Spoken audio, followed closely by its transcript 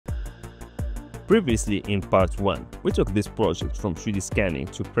Previously in part 1, we took this project from 3D scanning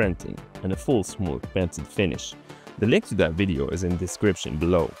to printing and a full smooth painted finish. The link to that video is in the description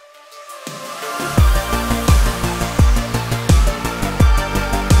below.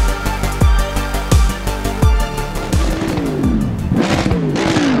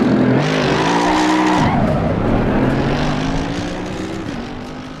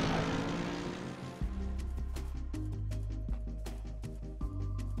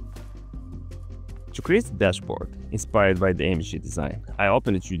 To create a dashboard inspired by the AMG design, I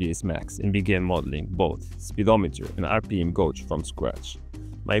opened 3ds Max and began modeling both speedometer and RPM gauge from scratch.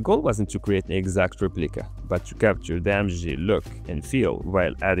 My goal wasn't to create an exact replica, but to capture the AMG look and feel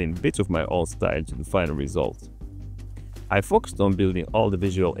while adding a bit of my own style to the final result. I focused on building all the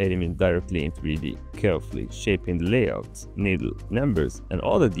visual elements directly in 3D, carefully shaping the layout, needle, numbers, and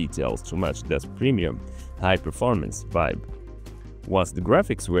all the details to match that premium, high-performance vibe. Once the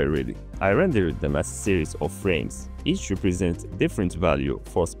graphics were ready, I rendered them as a series of frames, each represents a different value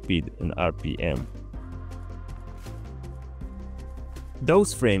for speed and RPM.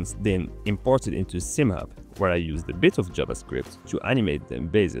 Those frames then imported into SimHub, where I used a bit of JavaScript to animate them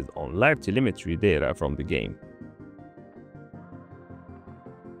based on live telemetry data from the game.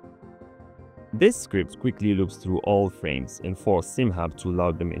 This script quickly loops through all frames and forces SimHub to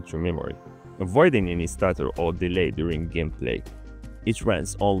load them into memory, avoiding any stutter or delay during gameplay. It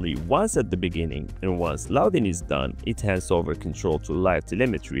runs only once at the beginning, and once loading is done, it hands over control to live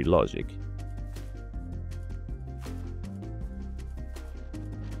telemetry logic.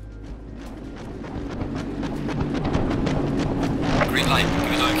 Green light,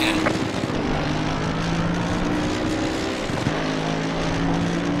 give it okay.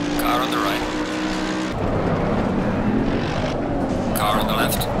 Car on the right. Car on the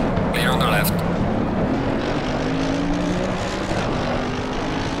left. Clear on the left.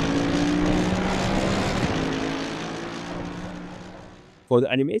 For the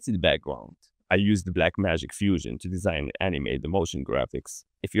animated background, I used the Blackmagic Fusion to design and animate the motion graphics.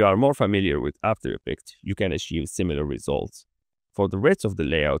 If you are more familiar with After Effects, you can achieve similar results. For the rest of the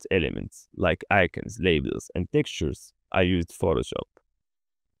layout elements, like icons, labels, and textures, I used Photoshop.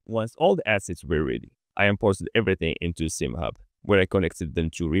 Once all the assets were ready, I imported everything into SimHub, where I connected them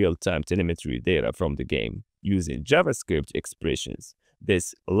to real-time telemetry data from the game, using JavaScript expressions.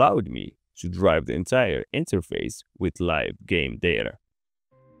 This allowed me to drive the entire interface with live game data.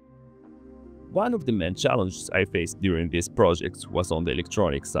 One of the main challenges I faced during this project was on the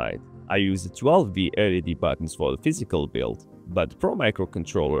electronic side. I used 12V LED buttons for the physical build, but the Pro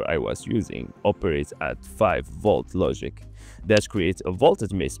microcontroller I was using operates at 5V logic. That creates a voltage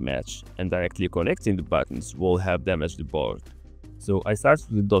mismatch, and directly connecting the buttons will have damaged the board. So I started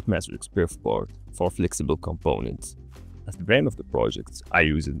with the .matrix perf board for flexible components. As the brain of the project, I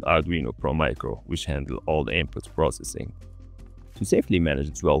used an Arduino Pro Micro, which handles all the input processing. To safely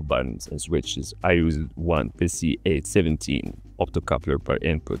manage 12 buttons and switches, I used one PC817 optocoupler per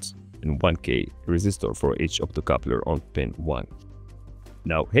input and 1K resistor for each optocoupler on pin 1.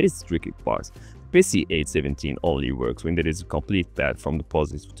 Now, here is the tricky part. PC817 only works when there is a complete path from the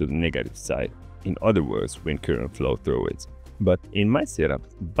positive to the negative side, in other words, when current flows through it. But in my setup,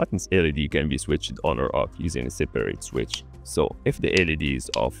 the button's LED can be switched on or off using a separate switch. So if the LED is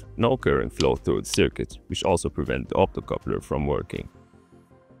off, no current flows through the circuit, which also prevents the optocoupler from working.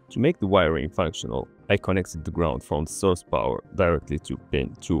 To make the wiring functional, I connected the ground from the source power directly to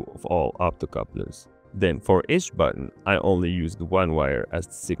pin 2 of all optocouplers. Then for each button, I only used one wire as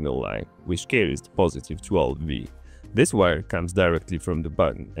the signal line, which carries the positive 12V. This wire comes directly from the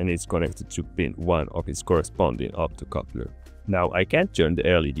button and is connected to pin 1 of its corresponding optocoupler. Now I can't turn the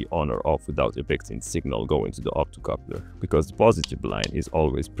LED on or off without affecting the signal going to the optocoupler, because the positive line is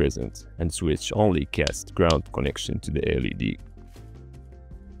always present and the switch only casts ground connection to the LED.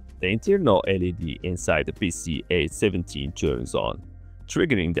 The internal LED inside the PC817 turns on,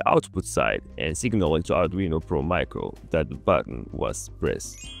 triggering the output side and signaling to Arduino Pro Micro that the button was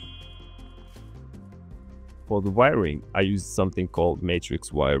pressed. For the wiring, I used something called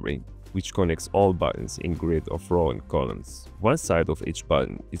matrix wiring, which connects all buttons in grid of row and columns. One side of each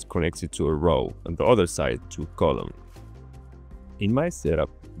button is connected to a row and the other side to a column. In my setup,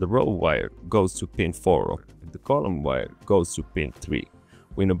 the row wire goes to pin 4 and the column wire goes to pin 3.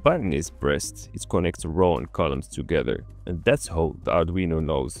 When a button is pressed, it connects a row and columns together, and that's how the Arduino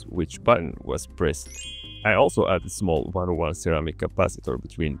knows which button was pressed. I also added a small 101 ceramic capacitor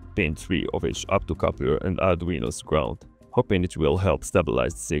between pin 3 of each optocoupler and Arduino's ground, hoping it will help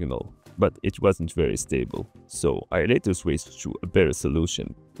stabilize the signal. But it wasn't very stable, so I later switched to a better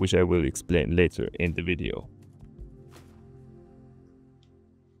solution, which I will explain later in the video.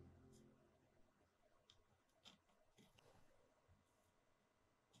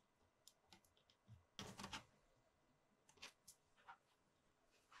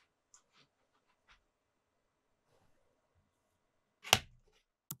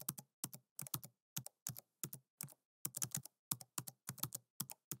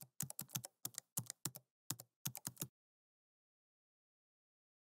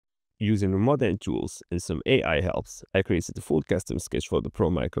 Using modern tools and some AI helps, I created a full custom sketch for the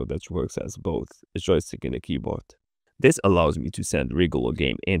Pro Micro that works as both a joystick and a keyboard. This allows me to send regular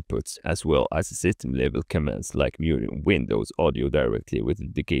game inputs as well as system-level commands like muting Windows audio directly with a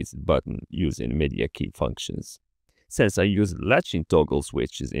dedicated button using media key functions. Since I use latching toggle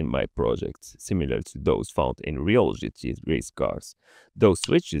switches in my project, similar to those found in real GT race cars, those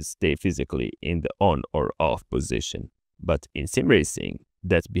switches stay physically in the on or off position. But in sim racing,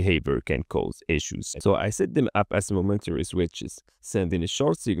 that behavior can cause issues. So I set them up as momentary switches, sending a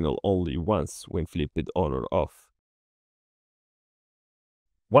short signal only once when flipped on or off.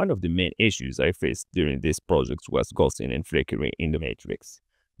 One of the main issues I faced during this project was ghosting and flickering in the matrix.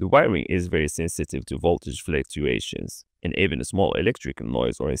 The wiring is very sensitive to voltage fluctuations, and even a small electrical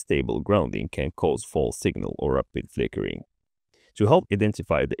noise or unstable grounding can cause false signal or rapid flickering. To help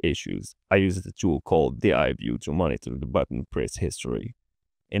identify the issues, I used a tool called the iView to monitor the button press history.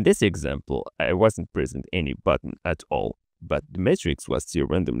 In this example, I wasn't pressing any button at all, but the matrix was still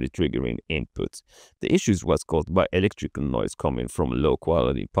randomly triggering input. The issues was caused by electrical noise coming from a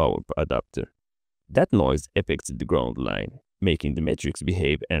low-quality power adapter. That noise affected the ground line, making the matrix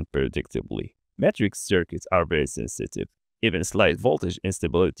behave unpredictably. Matrix circuits are very sensitive. Even slight voltage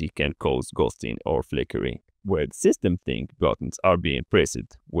instability can cause ghosting or flickering, where the system thinks buttons are being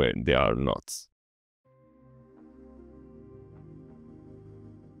pressed when they are not.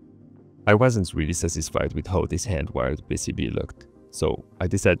 I wasn't really satisfied with how this hand-wired PCB looked, so I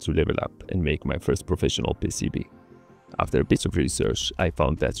decided to level up and make my first professional PCB. After a bit of research, I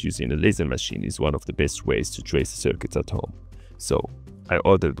found that using a laser machine is one of the best ways to trace a circuit at home. So I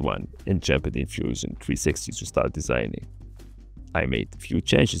ordered one and jumped in Fusion 360 to start designing. I made a few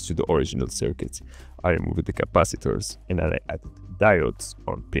changes to the original circuit. I removed the capacitors and I added diodes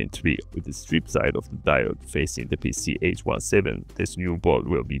on pin 3 with the strip side of the diode facing the PC817. This new board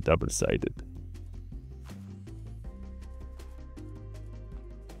will be double-sided.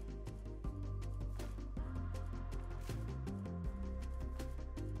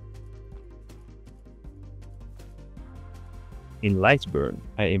 In Lightburn,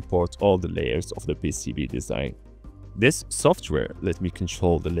 I import all the layers of the PCB design. This software lets me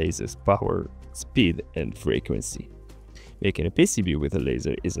control the laser's power, speed, and frequency. Making a PCB with a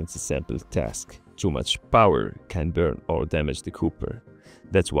laser isn't a simple task. Too much power can burn or damage the cooper.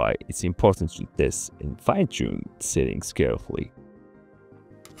 That's why it's important to test and fine-tune settings carefully.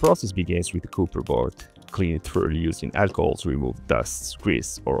 The process begins with the cooper board. Clean it thoroughly using alcohol to remove dust,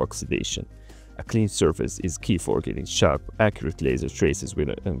 grease, or oxidation. A clean surface is key for getting sharp, accurate laser traces with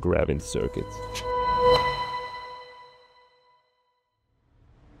an ungrabbing circuit.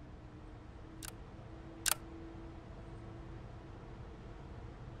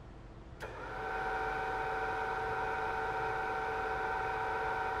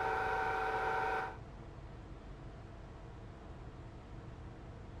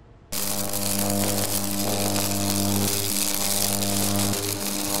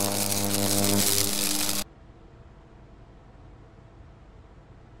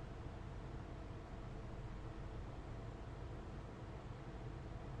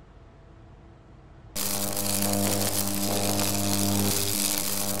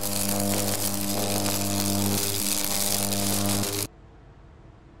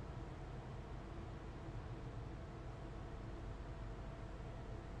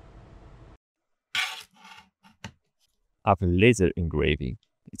 After laser engraving,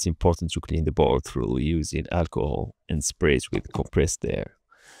 it's important to clean the board thoroughly using alcohol and sprays with compressed air.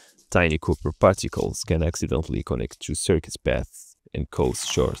 Tiny copper particles can accidentally connect to circuit paths and cause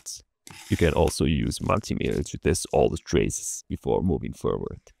shorts. You can also use multimeter to test all the traces before moving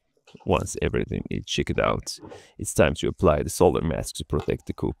forward. Once everything is checked out, it's time to apply the solder mask to protect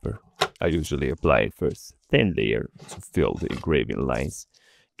the copper. I usually apply first thin layer to fill the engraving lines,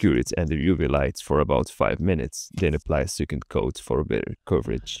 cure it under UV lights for about 5 minutes, then apply a second coat for better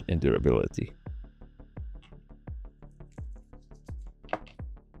coverage and durability.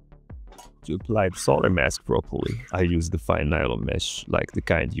 To apply the solder mask properly, I use the fine nylon mesh like the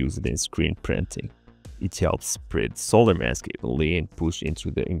kind used in screen printing. It helps spread solder mask evenly and push into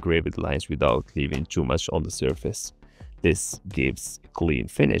the engraved lines without leaving too much on the surface. This gives a clean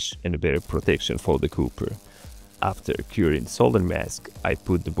finish and a better protection for the cooper. After curing the solder mask, I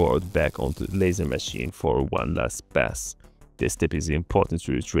put the board back onto the laser machine for one last pass. This step is important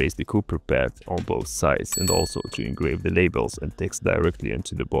to retrace the cooper path on both sides and also to engrave the labels and text directly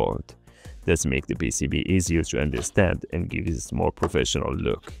onto the board. This makes the PCB easier to understand and gives it a more professional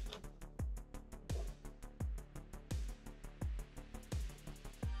look.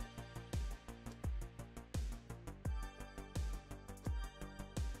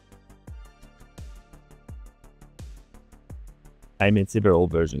 I made several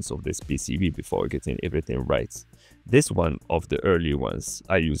versions of this PCB before getting everything right. This one of the early ones,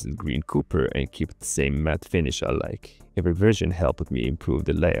 I used green copper and kept the same matte finish I like. Every version helped me improve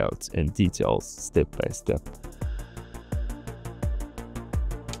the layout and details step by step.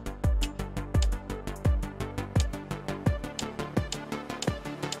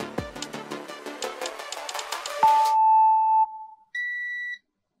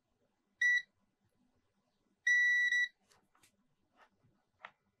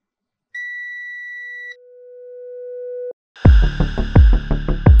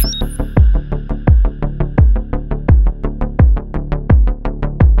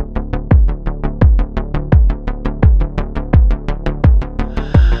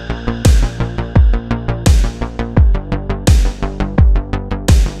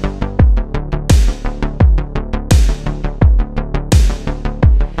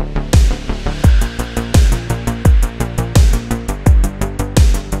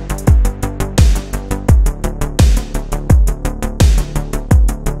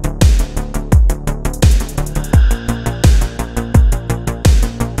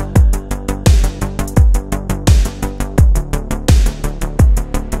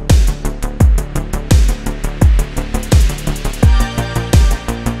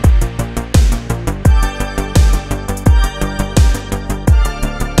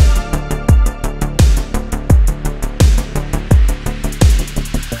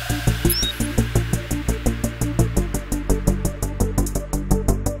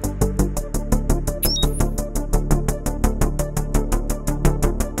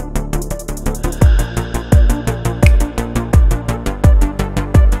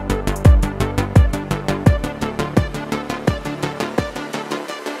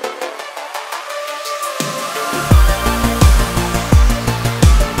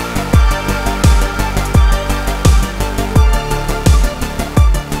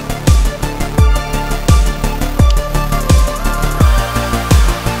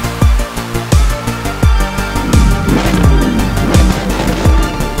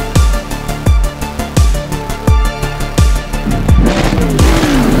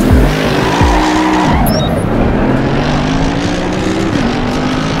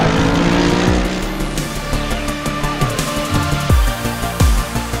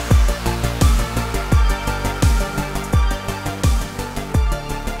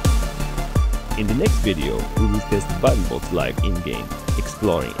 In the next video, we will test the button box live in-game,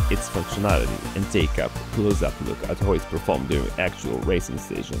 exploring its functionality and take up a close-up look at how it performed during actual racing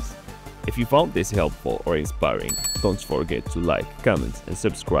stations. If you found this helpful or inspiring, don't forget to like, comment and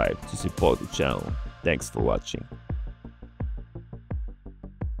subscribe to support the channel. Thanks for watching.